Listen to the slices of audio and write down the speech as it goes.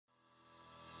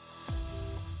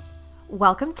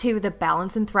Welcome to the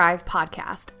Balance and Thrive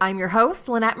podcast. I'm your host,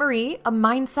 Lynette Marie, a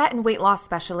mindset and weight loss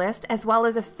specialist, as well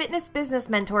as a fitness business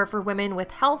mentor for women with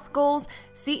health goals,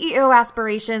 CEO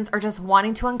aspirations, or just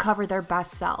wanting to uncover their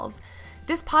best selves.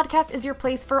 This podcast is your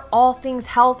place for all things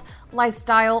health,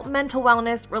 lifestyle, mental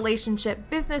wellness, relationship,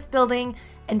 business building,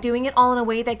 and doing it all in a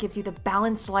way that gives you the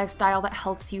balanced lifestyle that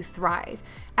helps you thrive.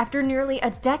 After nearly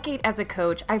a decade as a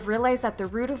coach, I've realized that the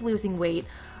root of losing weight,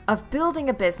 of building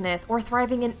a business, or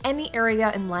thriving in any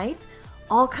area in life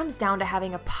all comes down to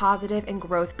having a positive and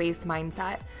growth-based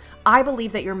mindset. I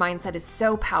believe that your mindset is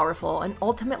so powerful and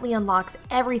ultimately unlocks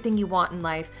everything you want in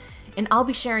life. And I'll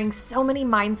be sharing so many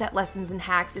mindset lessons and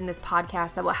hacks in this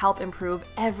podcast that will help improve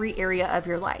every area of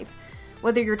your life.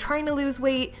 Whether you're trying to lose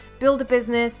weight, build a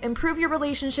business, improve your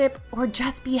relationship, or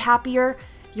just be happier,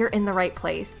 you're in the right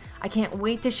place. I can't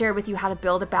wait to share with you how to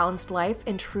build a balanced life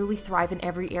and truly thrive in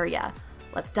every area.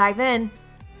 Let's dive in.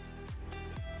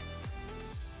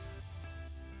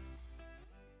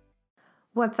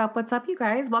 What's up, you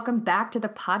guys? Welcome back to the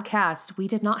podcast. We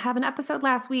did not have an episode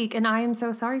last week, and I am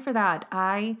so sorry for that.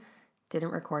 I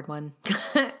didn't record one,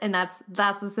 and that's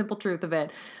the simple truth of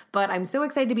it. But I'm so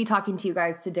excited to be talking to you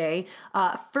guys today.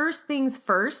 First things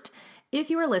first, if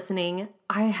you are listening,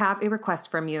 I have a request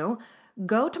from you.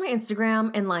 Go to my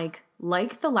Instagram and like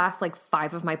the last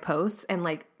 5 of my posts and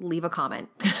leave a comment.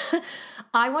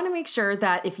 I want to make sure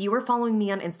that if you are following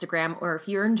me on Instagram or if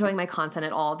you're enjoying my content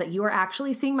at all, that you are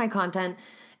actually seeing my content.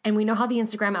 And we know how the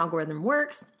Instagram algorithm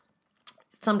works.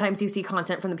 Sometimes you see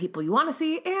content from the people you want to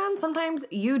see, and sometimes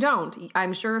you don't.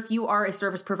 I'm sure if you are a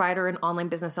service provider and online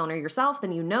business owner yourself,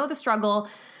 then you know the struggle.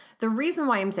 The reason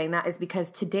why I'm saying that is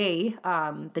because today,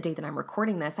 the day that I'm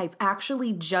recording this, I've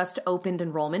actually just opened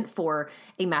enrollment for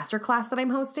a masterclass that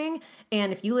I'm hosting.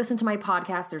 And if you listen to my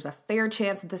podcast, there's a fair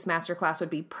chance that this masterclass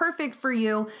would be perfect for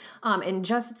you. And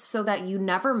just so that you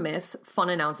never miss fun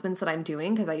announcements that I'm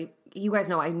doing, because you guys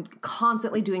know I'm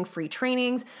constantly doing free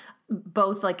trainings,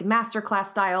 both masterclass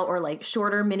style or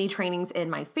shorter mini trainings in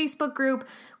my Facebook group,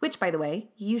 which by the way,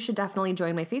 you should definitely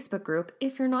join my Facebook group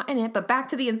if you're not in it. But back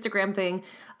to the Instagram thing.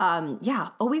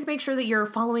 Always make sure that you're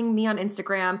following me on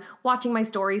Instagram, watching my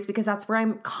stories, because that's where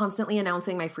I'm constantly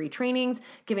announcing my free trainings,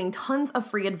 giving tons of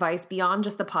free advice beyond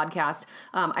just the podcast.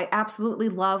 I absolutely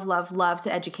love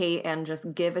to educate and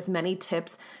just give as many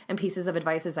tips and pieces of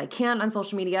advice as I can on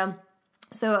social media.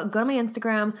 So go to my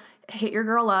Instagram, hit your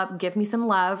girl up, give me some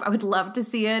love. I would love to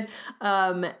see it.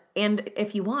 And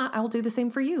if you want, I will do the same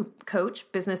for you,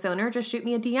 coach, business owner. Just shoot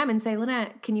me a DM and say,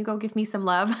 Lynette, can you go give me some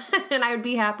love? And I would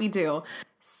be happy to.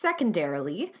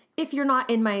 Secondarily, if you're not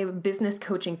in my business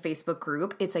coaching Facebook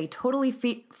group, it's a totally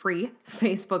free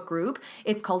Facebook group.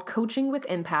 It's called Coaching with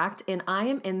Impact, and I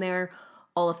am in there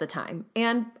all of the time.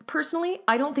 And personally,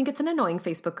 I don't think it's an annoying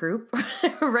Facebook group,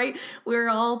 right? We're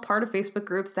all part of Facebook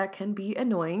groups that can be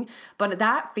annoying, but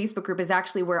that Facebook group is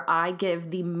actually where I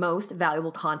give the most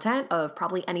valuable content of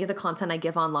probably any of the content I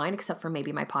give online, except for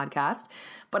maybe my podcast.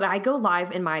 But I go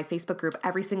live in my Facebook group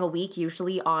every single week,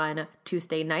 usually on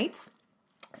Tuesday nights.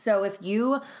 So if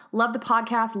you love the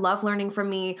podcast, love learning from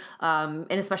me, and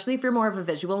especially if you're more of a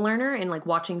visual learner and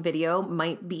watching video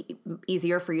might be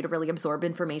easier for you to really absorb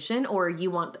information, or you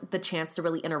want the chance to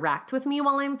really interact with me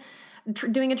while I'm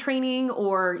doing a training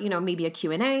or, maybe a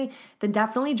Q&A, then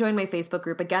definitely join my Facebook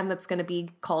group. Again, that's going to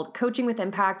be called Coaching with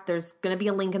Impact. There's going to be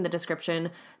a link in the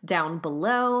description down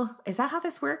below. Is that how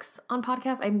this works on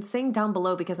podcasts? I'm saying down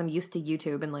below because I'm used to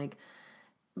YouTube and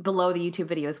below the YouTube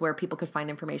videos where people could find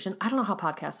information. I don't know how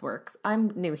podcasts works.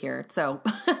 I'm new here. So,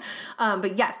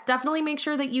 but yes, definitely make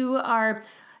sure that you are,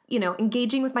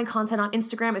 engaging with my content on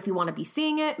Instagram. If you want to be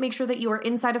seeing it, make sure that you are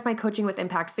inside of my Coaching with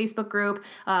Impact Facebook group.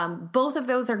 Both of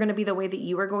those are going to be the way that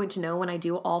you are going to know when I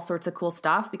do all sorts of cool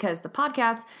stuff, because the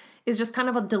podcast is just kind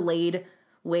of a delayed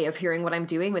way of hearing what I'm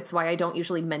doing. It's why I don't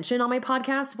usually mention on my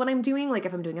podcast what I'm doing.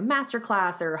 If I'm doing a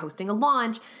masterclass or hosting a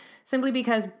launch, simply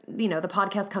because, the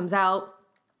podcast comes out.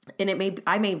 And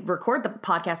I may record the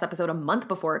podcast episode a month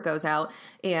before it goes out.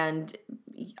 And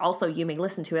also you may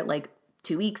listen to it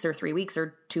 2 weeks or 3 weeks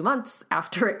or 2 months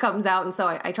after it comes out. And so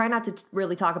I try not to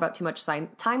really talk about too much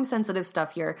time sensitive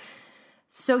stuff here.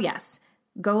 So yes,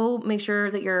 go make sure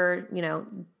that you're,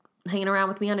 hanging around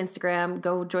with me on Instagram.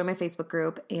 Go join my Facebook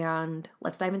group, and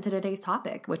let's dive into today's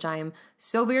topic, which I am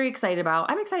so very excited about.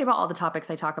 I'm excited about all the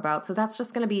topics I talk about. So that's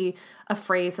just going to be a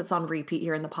phrase that's on repeat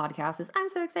here in the podcast is I'm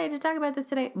so excited to talk about this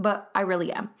today, but I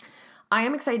really am. I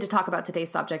am excited to talk about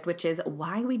today's subject, which is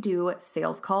why we do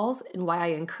sales calls and why I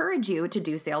encourage you to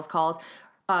do sales calls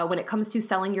when it comes to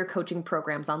selling your coaching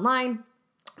programs online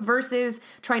versus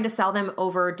trying to sell them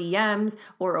over DMs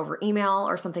or over email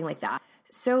or something like that.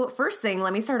 So first thing,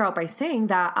 let me start out by saying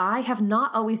that I have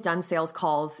not always done sales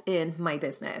calls in my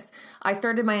business. I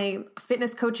started my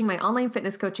online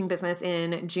fitness coaching business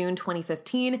in June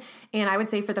 2015. And I would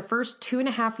say for the first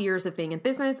 2.5 years of being in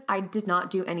business, I did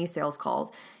not do any sales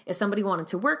calls. If somebody wanted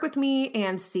to work with me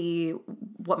and see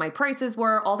what my prices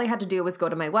were, all they had to do was go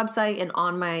to my website, and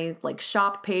on my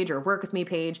shop page or work with me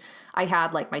page, I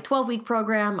had my 12-week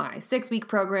program, my 6-week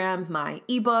program, my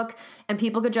ebook, and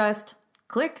people could just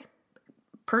click,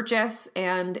 purchase,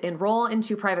 and enroll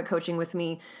into private coaching with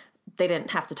me. They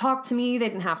didn't have to talk to me. They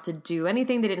didn't have to do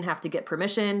anything. They didn't have to get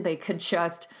permission. They could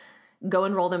just go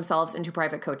enroll themselves into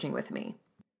private coaching with me.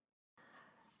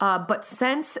 But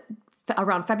since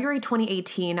around February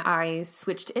 2018, I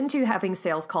switched into having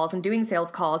sales calls and doing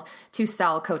sales calls to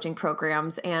sell coaching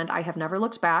programs, and I have never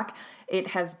looked back. It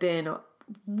has been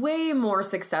way more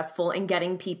successful in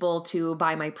getting people to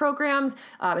buy my programs,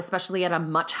 especially at a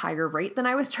much higher rate than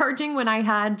I was charging when I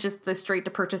had just the straight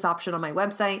to purchase option on my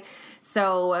website.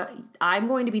 So I'm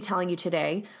going to be telling you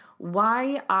today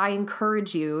why I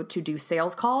encourage you to do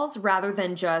sales calls rather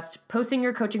than just posting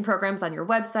your coaching programs on your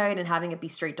website and having it be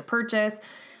straight to purchase.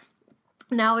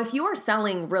 Now, if you are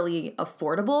selling really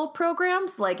affordable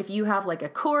programs, like if you have a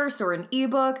course or an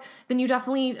ebook, then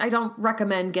I don't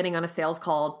recommend getting on a sales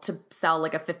call to sell a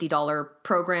 $50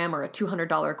 program or a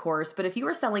 $200 course. But if you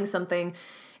are selling something,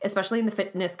 especially in the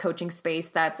fitness coaching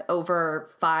space, that's over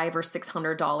 $500 or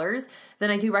 $600,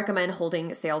 then I do recommend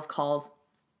holding sales calls.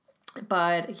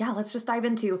 But yeah, let's just dive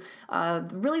into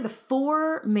really the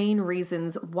 4 main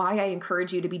reasons why I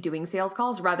encourage you to be doing sales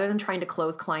calls rather than trying to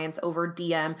close clients over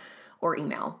DM or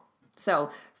email. So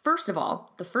first of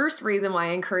all, the first reason why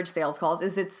I encourage sales calls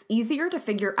is it's easier to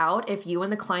figure out if you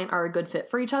and the client are a good fit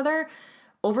for each other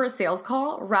over a sales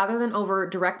call rather than over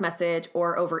direct message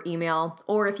or over email.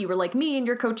 Or if you were like me and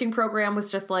your coaching program was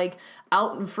just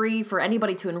out and free for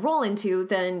anybody to enroll into,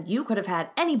 then you could have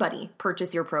had anybody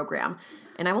purchase your program.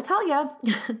 And I will tell you,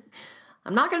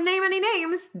 I'm not going to name any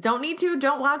names. Don't need to,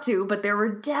 don't want to, but there were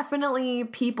definitely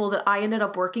people that I ended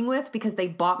up working with because they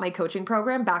bought my coaching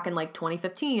program back in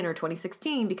 2015 or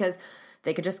 2016 because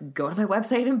they could just go to my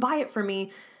website and buy it from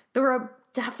me. There were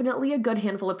definitely a good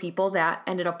handful of people that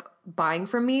ended up buying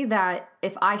from me that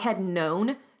if I had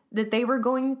known that they were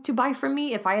going to buy from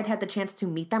me, if I had had the chance to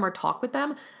meet them or talk with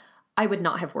them, I would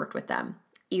not have worked with them.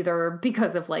 Either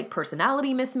because of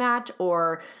personality mismatch,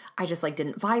 or I just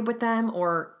didn't vibe with them,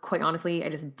 or quite honestly, I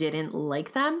just didn't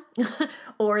like them,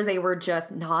 or they were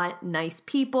just not nice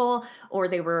people, or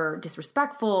they were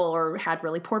disrespectful, or had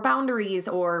really poor boundaries,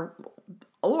 or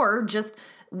just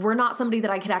were not somebody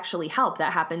that I could actually help.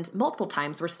 That happened multiple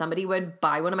times where somebody would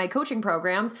buy one of my coaching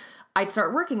programs, I'd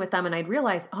start working with them, and I'd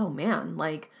realize, oh man,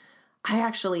 I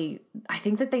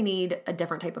think that they need a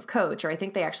different type of coach, or I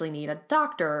think they actually need a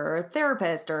doctor or a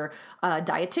therapist or a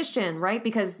dietitian, right?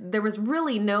 Because there was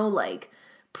really no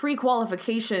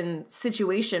pre-qualification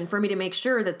situation for me to make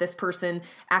sure that this person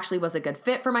actually was a good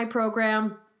fit for my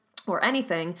program or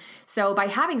anything. So by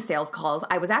having sales calls,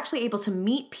 I was actually able to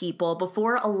meet people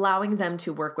before allowing them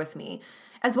to work with me,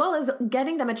 as well as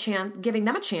giving them a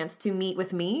chance to meet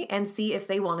with me and see if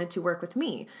they wanted to work with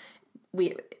me.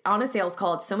 On a sales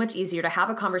call, it's so much easier to have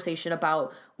a conversation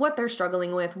about what they're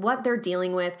struggling with, what they're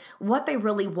dealing with, what they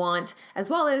really want, as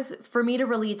well as for me to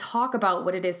really talk about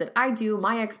what it is that I do,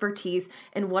 my expertise,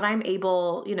 and what I'm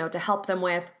able, to help them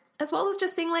with, as well as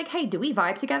just saying hey, do we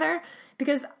vibe together?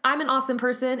 Because I'm an awesome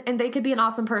person and they could be an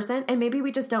awesome person, and maybe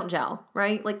we just don't gel,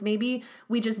 right? Maybe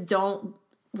we don't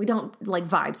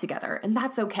vibe together, and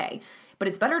that's okay. But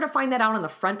it's better to find that out on the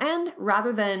front end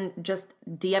rather than just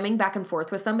DMing back and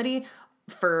forth with somebody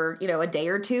for, a day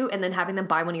or two and then having them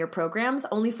buy one of your programs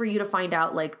only for you to find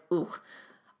out ooh,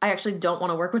 I actually don't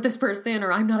want to work with this person,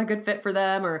 or I'm not a good fit for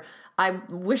them, or I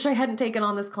wish I hadn't taken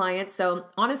on this client. So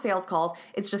on a sales call,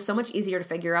 it's just so much easier to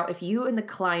figure out if you and the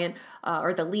client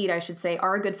or the lead, I should say,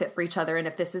 are a good fit for each other, and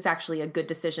if this is actually a good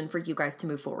decision for you guys to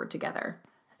move forward together.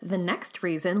 The next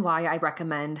reason why I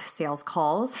recommend sales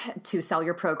calls to sell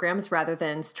your programs rather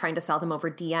than trying to sell them over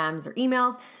DMs or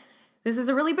emails, this is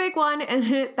a really big one,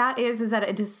 and that is that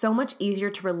it is so much easier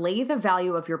to relay the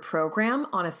value of your program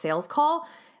on a sales call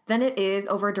than it is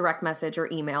over a direct message or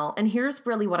email. And here's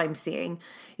really what I'm seeing.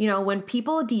 When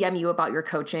people DM you about your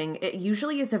coaching, it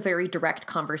usually is a very direct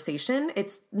conversation.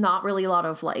 It's not really a lot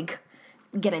of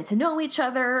getting to know each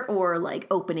other or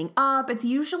opening up. It's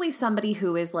usually somebody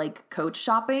who is coach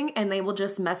shopping, and they will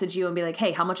just message you and be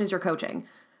hey, how much is your coaching?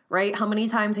 Right? How many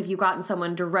times have you gotten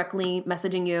someone directly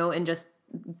messaging you and just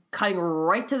cutting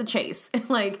right to the chase?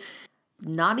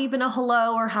 Not even a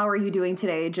hello or how are you doing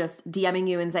today, just DMing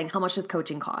you and saying, how much does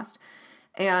coaching cost?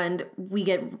 And we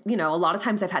get, a lot of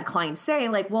times I've had clients say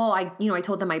like, well, I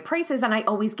told them my prices and I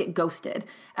always get ghosted.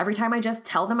 Every time I just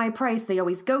tell them my price, they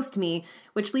always ghost me,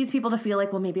 which leads people to feel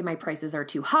like, well, maybe my prices are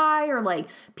too high or like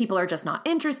people are just not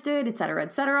interested, et cetera,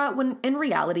 et cetera. When in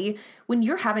reality, when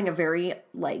you're having a very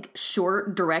like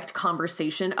short, direct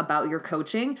conversation about your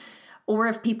coaching, or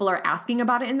if people are asking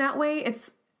about it in that way,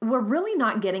 we're really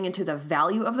not getting into the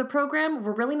value of the program.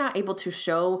 We're really not able to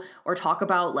show or talk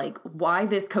about like why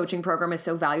this coaching program is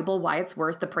so valuable, why it's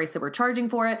worth the price that we're charging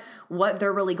for it, what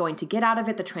they're really going to get out of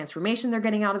it, the transformation they're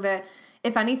getting out of it.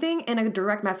 If anything, in a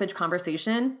direct message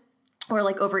conversation or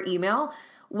like over email,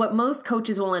 what most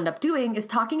coaches will end up doing is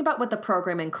talking about what the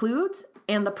program includes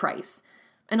and the price.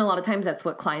 And a lot of times that's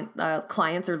what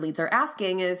clients or leads are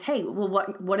asking is, hey, well,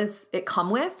 what does it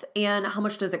come with and how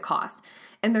much does it cost?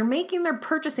 And they're making their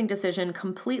purchasing decision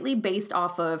completely based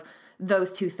off of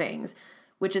those two things,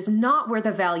 which is not where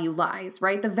the value lies,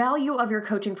 right? The value of your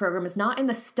coaching program is not in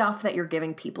the stuff that you're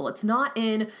giving people. It's not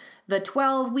in the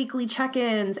 12 weekly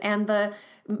check-ins and the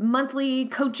monthly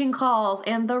coaching calls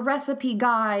and the recipe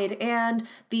guide and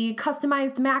the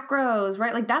customized macros,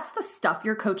 right? Like that's the stuff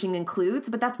your coaching includes,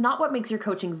 but that's not what makes your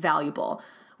coaching valuable.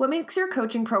 What makes your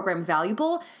coaching program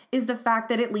valuable is the fact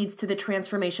that it leads to the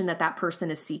transformation that that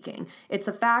person is seeking. It's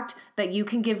a fact that you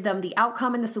can give them the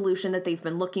outcome and the solution that they've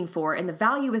been looking for, and the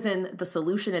value is in the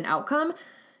solution and outcome,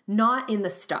 not in the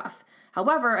stuff.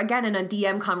 However, again, in a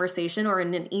DM conversation or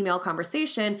in an email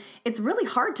conversation, it's really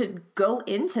hard to go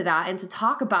into that and to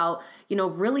talk about,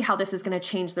 really how this is going to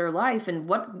change their life and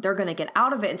what they're going to get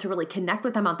out of it and to really connect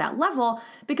with them on that level,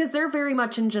 because they're very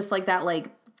much in just like that, like,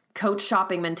 coach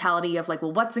shopping mentality of like,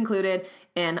 well, what's included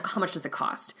and how much does it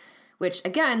cost? Which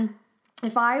again,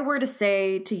 if I were to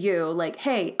say to you like,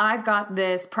 hey, I've got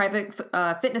this private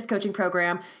fitness coaching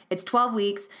program, it's 12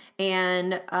 weeks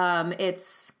and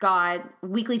it's got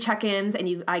weekly check-ins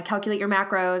and I calculate your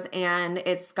macros and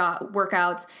it's got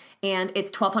workouts and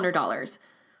it's $1,200.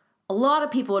 A lot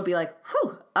of people would be like,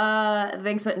 whew,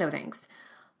 thanks, but no thanks.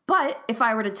 But if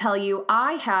I were to tell you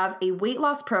I have a weight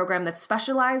loss program that's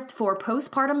specialized for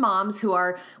postpartum moms who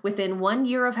are within 1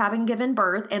 year of having given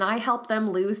birth, and I help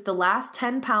them lose the last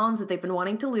 10 pounds that they've been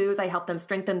wanting to lose, I help them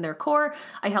strengthen their core,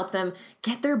 I help them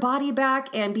get their body back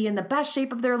and be in the best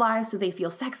shape of their lives so they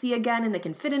feel sexy again and they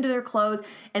can fit into their clothes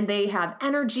and they have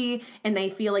energy and they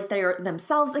feel like they are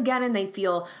themselves again and they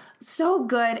feel so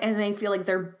good and they feel like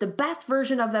they're the best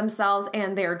version of themselves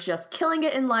and they're just killing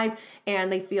it in life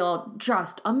and they feel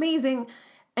just amazing.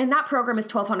 And that program is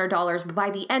 $1,200. But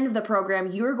by the end of the program,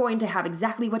 you're going to have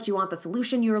exactly what you want, the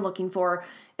solution you're looking for,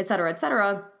 et cetera, et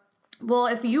cetera. Well,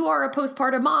 if you are a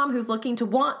postpartum mom who's looking to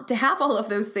want to have all of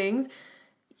those things,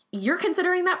 you're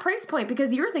considering that price point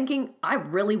because you're thinking, I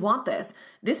really want this.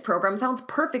 This program sounds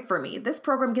perfect for me. This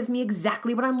program gives me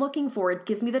exactly what I'm looking for. It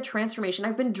gives me the transformation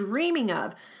I've been dreaming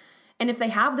of. And if they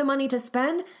have the money to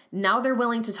spend, now they're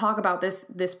willing to talk about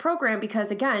this program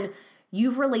because, again,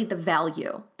 you've relayed the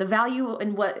value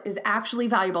in what is actually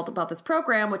valuable about this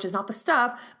program, which is not the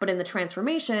stuff, but in the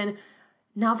transformation.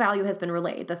 Now value has been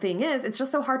relayed. The thing is, it's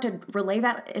just so hard to relay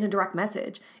that in a direct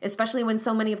message, especially when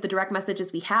so many of the direct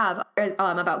messages we have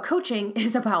about coaching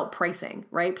is about pricing,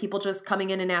 right? People just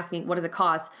coming in and asking, what does it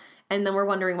cost? And then we're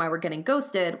wondering why we're getting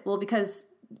ghosted. Well, because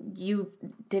you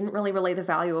didn't really relay the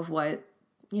value of what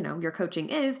your coaching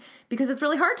is, because it's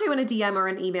really hard to in a DM or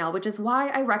an email, which is why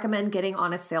I recommend getting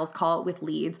on a sales call with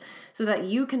leads so that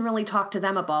you can really talk to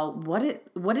them about what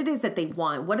it is that they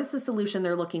want. What is the solution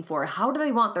they're looking for? How do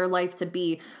they want their life to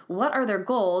be? What are their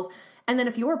goals? And then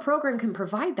if your program can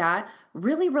provide that,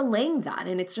 really relaying that.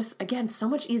 And it's just, again, so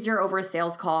much easier over a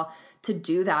sales call to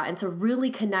do that and to really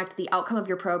connect the outcome of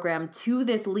your program to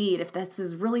this lead if this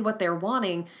is really what they're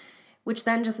wanting, which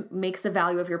then just makes the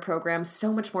value of your program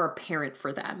so much more apparent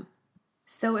for them.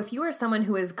 So if you are someone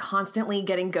who is constantly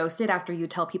getting ghosted after you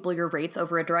tell people your rates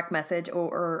over a direct message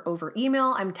or over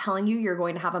email, I'm telling you, you're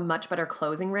going to have a much better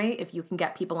closing rate if you can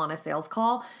get people on a sales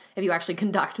call, if you actually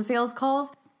conduct sales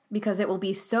calls, because it will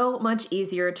be so much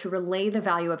easier to relay the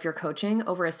value of your coaching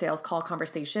over a sales call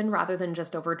conversation rather than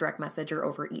just over a direct message or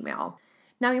over email.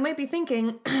 Now, you might be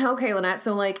thinking, okay, Lynette,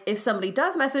 so like if somebody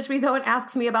does message me though and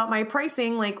asks me about my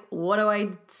pricing, like what do I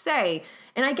say?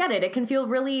 And I get it. It can feel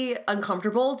really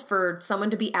uncomfortable for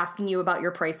someone to be asking you about your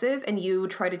prices and you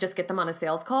try to just get them on a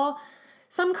sales call.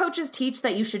 Some coaches teach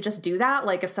that you should just do that.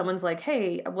 Like if someone's like,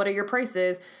 hey, what are your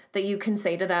prices? That you can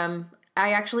say to them,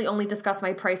 I actually only discuss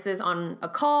my prices on a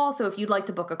call. So if you'd like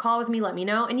to book a call with me, let me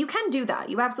know. And you can do that.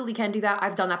 You absolutely can do that.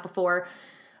 I've done that before.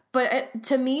 But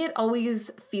to me, it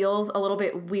always feels a little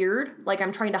bit weird, like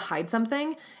I'm trying to hide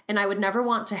something. And I would never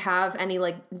want to have any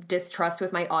like distrust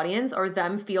with my audience or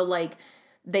them feel like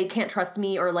they can't trust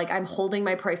me, or like I'm holding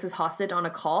my prices hostage on a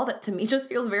call. That to me just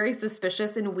feels very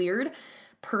suspicious and weird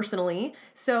personally.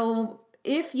 So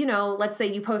if, let's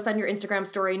say you post on your Instagram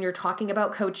story and you're talking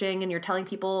about coaching and you're telling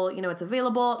people, it's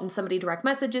available, and somebody direct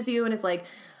messages you and is like,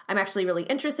 I'm actually really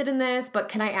interested in this, but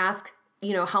can I ask,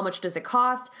 how much does it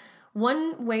cost?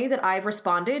 One way that I've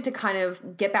responded to kind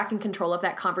of get back in control of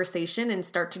that conversation and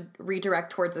start to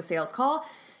redirect towards a sales call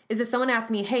is if someone asks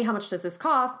me, hey, how much does this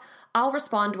cost? I'll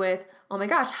respond with, oh my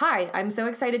gosh, hi, I'm so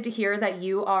excited to hear that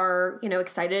you are,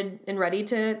 excited and ready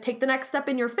to take the next step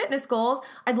in your fitness goals.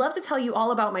 I'd love to tell you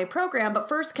all about my program, but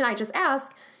first, can I just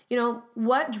ask,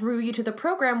 what drew you to the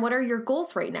program? What are your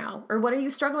goals right now? Or what are you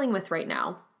struggling with right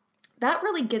now? That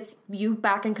really gets you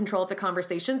back in control of the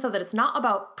conversation so that it's not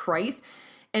about price,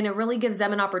 and it really gives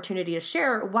them an opportunity to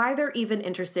share why they're even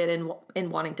interested in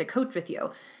wanting to coach with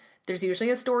you. There's usually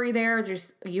a story there.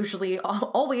 There's usually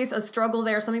always a struggle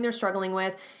there, something they're struggling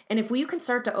with. And if you can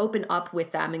start to open up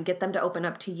with them and get them to open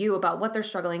up to you about what they're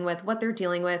struggling with, what they're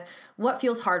dealing with, what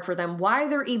feels hard for them, why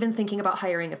they're even thinking about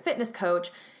hiring a fitness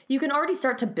coach, you can already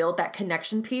start to build that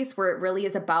connection piece where it really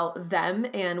is about them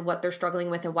and what they're struggling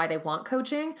with and why they want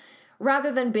coaching,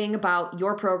 rather than being about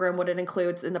your program, what it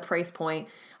includes, and the price point.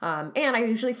 And I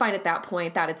usually find at that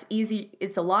point that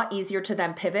it's a lot easier to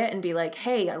then pivot and be like,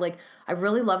 hey, I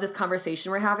really love this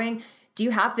conversation we're having. Do you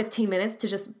have 15 minutes to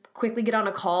just quickly get on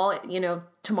a call,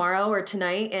 tomorrow or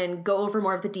tonight and go over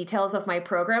more of the details of my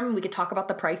program? We could talk about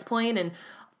the price point and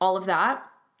all of that.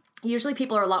 Usually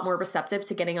people are a lot more receptive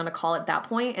to getting on a call at that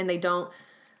point, and they don't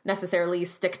necessarily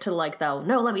stick to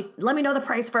no, let me know the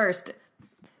price first.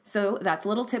 So that's a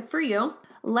little tip for you.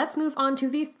 Let's move on to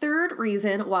the third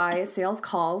reason why sales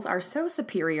calls are so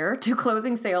superior to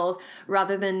closing sales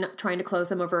rather than trying to close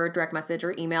them over direct message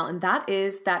or email. And that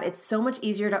is that it's so much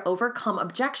easier to overcome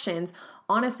objections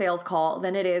on a sales call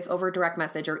than it is over direct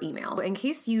message or email. In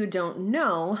case you don't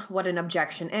know what an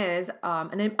objection is,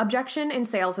 an objection in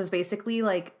sales is basically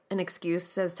like an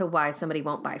excuse as to why somebody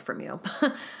won't buy from you.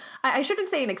 I shouldn't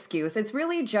say an excuse. It's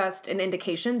really just an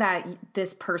indication that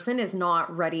this person is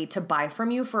not ready to buy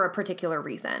from you for a particular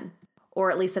reason,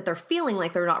 or at least that they're feeling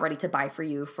like they're not ready to buy for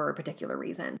you for a particular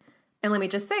reason. And let me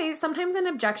just say, sometimes an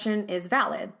objection is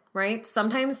valid, right?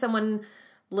 Sometimes someone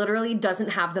literally doesn't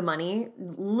have the money,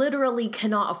 literally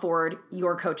cannot afford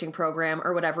your coaching program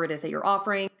or whatever it is that you're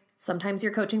offering. Sometimes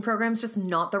your coaching program is just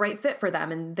not the right fit for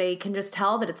them, and they can just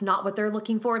tell that it's not what they're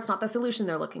looking for. It's not the solution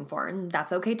they're looking for, and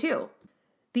that's okay too.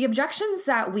 The objections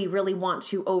that we really want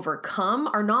to overcome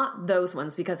are not those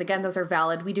ones because, again, those are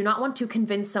valid. We do not want to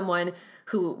convince someone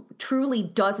who truly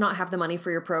does not have the money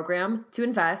for your program to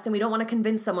invest, and we don't want to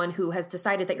convince someone who has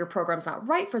decided that your program's not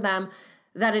right for them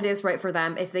that it is right for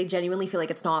them if they genuinely feel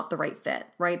like it's not the right fit,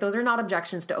 right? Those are not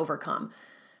objections to overcome.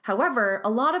 However, a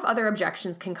lot of other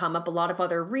objections can come up, a lot of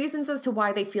other reasons as to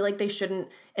why they feel like they shouldn't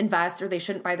invest or they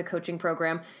shouldn't buy the coaching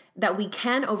program that we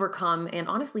can overcome and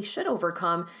honestly should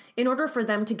overcome in order for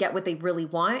them to get what they really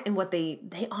want and what they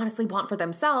honestly want for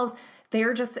themselves.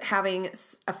 They're just having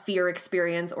a fear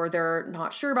experience, or they're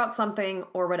not sure about something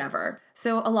or whatever.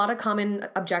 So a lot of common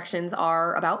objections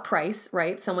are about price,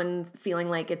 right? Someone feeling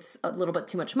like it's a little bit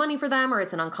too much money for them or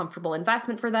it's an uncomfortable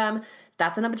investment for them.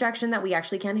 That's an objection that we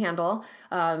actually can handle.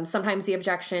 Sometimes the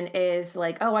objection is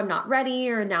like, oh, I'm not ready,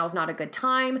 or now's not a good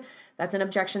time. That's an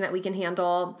objection that we can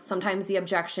handle. Sometimes the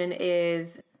objection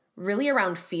is really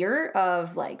around fear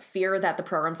that the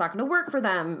program's not going to work for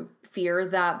them, fear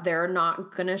that they're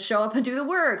not going to show up and do the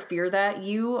work, fear that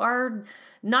you are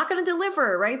not going to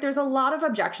deliver, right? There's a lot of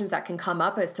objections that can come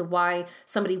up as to why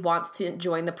somebody wants to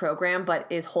join the program but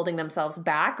is holding themselves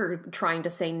back or trying to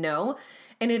say no.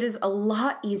 And it is a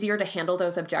lot easier to handle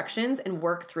those objections and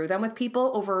work through them with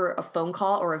people over a phone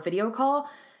call or a video call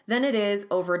than it is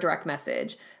over a direct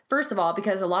message. First of all,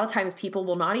 because a lot of times people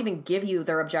will not even give you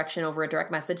their objection over a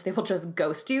direct message. They will just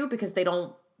ghost you because they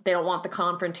don't want the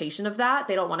confrontation of that.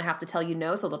 They don't want to have to tell you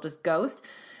no, so they'll just ghost.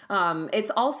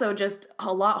 It's also just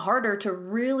a lot harder to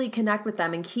really connect with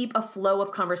them and keep a flow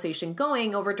of conversation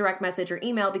going over direct message or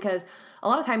email, because a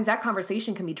lot of times that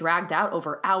conversation can be dragged out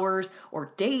over hours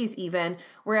or days even,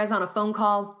 whereas on a phone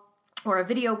call or a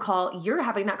video call, you're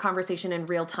having that conversation in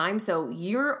real time. So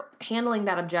you're handling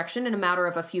that objection in a matter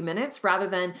of a few minutes rather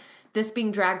than this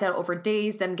being dragged out over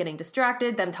days, them getting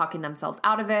distracted, them talking themselves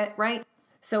out of it, right?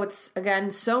 So it's, again,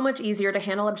 so much easier to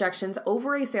handle objections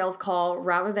over a sales call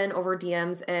rather than over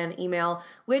DMs and email,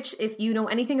 which, if you know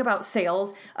anything about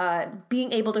sales,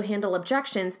 being able to handle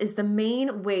objections is the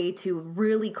main way to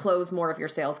really close more of your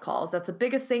sales calls. That's the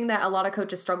biggest thing that a lot of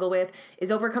coaches struggle with,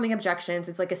 is overcoming objections.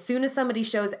 It's like as soon as somebody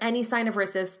shows any sign of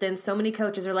resistance, so many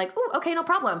coaches are like, "Oh, okay, no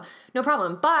problem,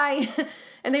 bye."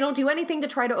 And they don't do anything to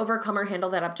try to overcome or handle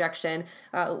that objection,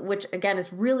 which, again,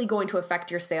 is really going to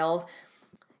affect your sales.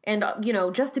 And,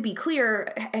 just to be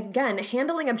clear, again,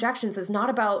 handling objections is not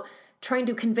about trying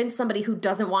to convince somebody who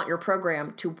doesn't want your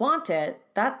program to want it.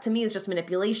 That, to me, is just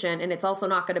manipulation, and it's also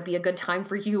not going to be a good time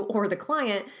for you or the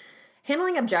client.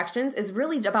 Handling objections is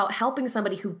really about helping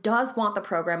somebody who does want the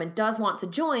program and does want to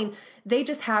join. They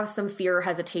just have some fear or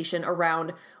hesitation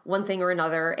around one thing or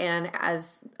another. And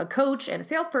as a coach and a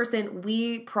salesperson,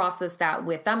 we process that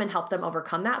with them and help them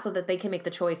overcome that so that they can make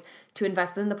the choice to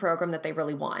invest in the program that they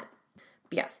really want.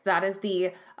 Yes, that is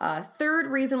the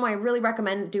third reason why I really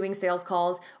recommend doing sales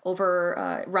calls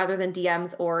over rather than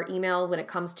DMs or email when it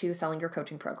comes to selling your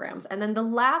coaching programs. And then the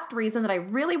last reason that I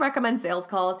really recommend sales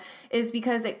calls is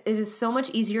because it is so much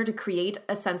easier to create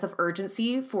a sense of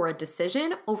urgency for a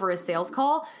decision over a sales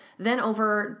call than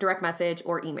over direct message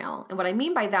or email. And what I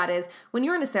mean by that is when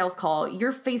you're in a sales call,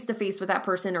 you're face to face with that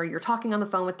person or you're talking on the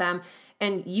phone with them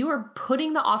and you are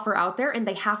putting the offer out there and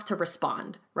they have to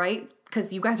respond, right?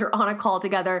 Because you guys are on a call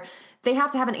together, they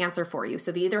have to have an answer for you.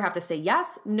 So they either have to say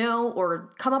yes, no, or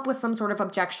come up with some sort of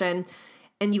objection,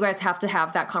 and you guys have to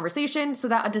have that conversation so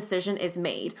that a decision is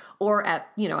made. Or at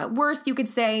worst, you could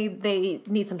say they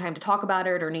need some time to talk about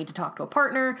it or need to talk to a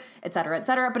partner, et cetera, et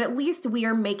cetera. But at least we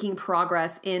are making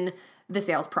progress in the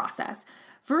sales process.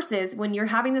 Versus when you're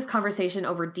having this conversation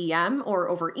over DM or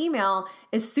over email,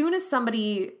 as soon as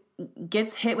somebody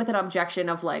gets hit with an objection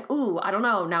of like, ooh, I don't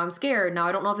know, now I'm scared, now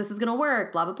I don't know if this is going to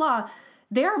work, blah, blah, blah,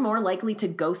 they're more likely to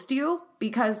ghost you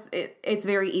because it's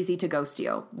very easy to ghost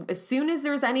you. As soon as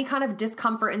there's any kind of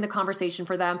discomfort in the conversation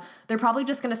for them, they're probably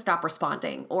just going to stop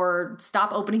responding or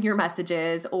stop opening your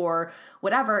messages or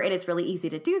whatever. And it's really easy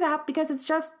to do that because it's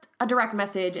just a direct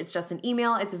message. It's just an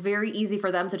email. It's very easy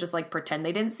for them to just like pretend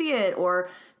they didn't see it or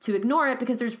to ignore it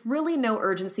because there's really no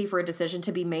urgency for a decision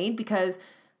to be made because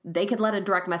they could let a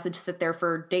direct message sit there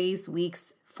for days,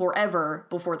 weeks, forever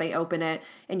before they open it.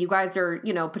 And you guys are,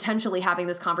 potentially having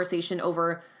this conversation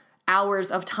over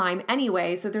hours of time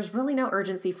anyway. So there's really no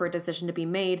urgency for a decision to be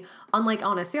made. Unlike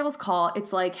on a sales call,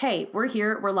 it's like, hey, we're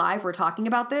here, we're live, we're talking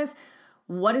about this.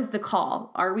 What is the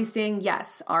call? Are we saying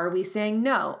yes? Are we saying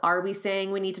no? Are we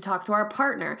saying we need to talk to our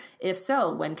partner? If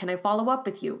so, when can I follow up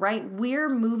with you, right? We're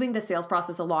moving the sales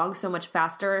process along so much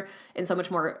faster and so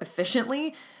much more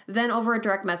efficiently than over a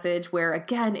direct message where,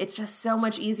 again, it's just so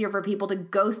much easier for people to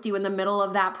ghost you in the middle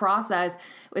of that process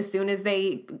as soon as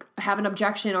they have an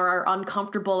objection or are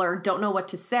uncomfortable or don't know what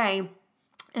to say.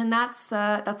 And that's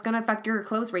going to affect your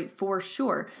close rate for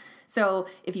sure. So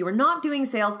if you are not doing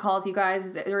sales calls, you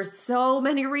guys, there are so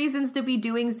many reasons to be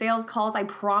doing sales calls. I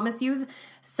promise you,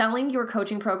 selling your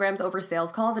coaching programs over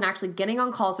sales calls and actually getting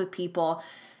on calls with people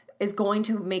is going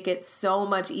to make it so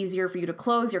much easier for you to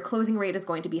close. Your closing rate is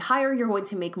going to be higher. You're going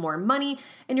to make more money,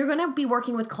 and you're going to be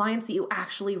working with clients that you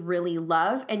actually really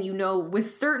love, and you know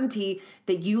with certainty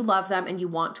that you love them and you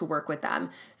want to work with them.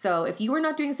 So if you are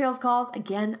not doing sales calls,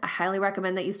 again, I highly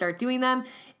recommend that you start doing them.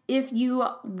 If you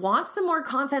want some more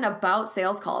content about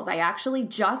sales calls, I actually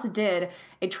just did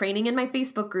a training in my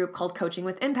Facebook group called Coaching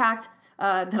with Impact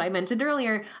that I mentioned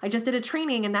earlier. I just did a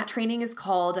training, and that training is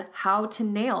called How to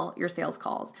Nail Your Sales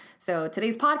Calls. So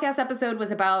today's podcast episode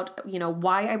was about,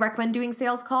 why I recommend doing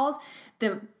sales calls.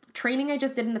 The training I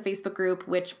just did in the Facebook group,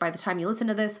 which by the time you listen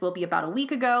to this will be about a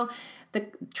week ago, the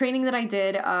training that I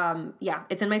did,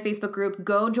 it's in my Facebook group.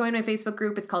 Go join my Facebook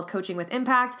group. It's called Coaching with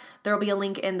Impact. There will be a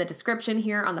link in the description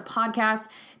here on the podcast.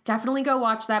 Definitely go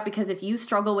watch that, because if you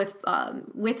struggle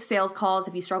with sales calls,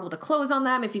 if you struggle to close on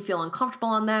them, if you feel uncomfortable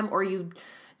on them, or you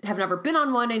have never been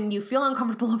on one and you feel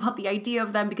uncomfortable about the idea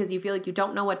of them because you feel like you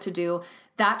don't know what to do,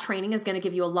 that training is going to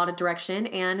give you a lot of direction,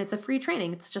 and it's a free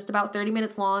training. It's just about 30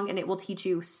 minutes long, and it will teach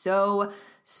you so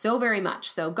very much.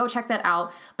 So go check that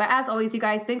out. But as always, you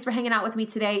guys, thanks for hanging out with me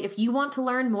today. If you want to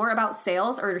learn more about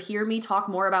sales or hear me talk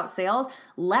more about sales,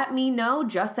 let me know.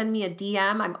 Just send me a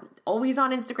DM. I'm always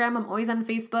on Instagram. I'm always on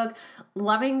Facebook.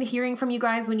 Loving hearing from you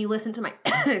guys when you listen to my,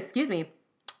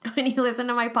 when you listen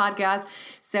to my podcast.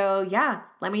 So yeah,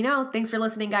 let me know. Thanks for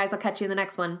listening, guys. I'll catch you in the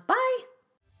next one. Bye.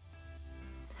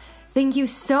 Thank you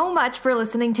so much for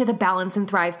listening to the Balance and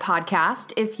Thrive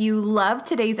podcast. If you loved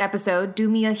today's episode, do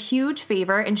me a huge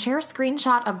favor and share a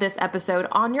screenshot of this episode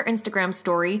on your Instagram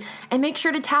story and make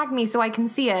sure to tag me so I can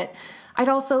see it. I'd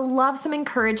also love some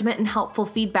encouragement and helpful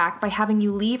feedback by having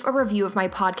you leave a review of my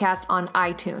podcast on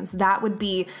iTunes. That would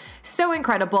be so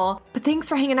incredible. But thanks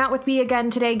for hanging out with me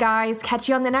again today, guys. Catch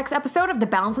you on the next episode of the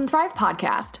Balance and Thrive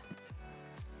podcast.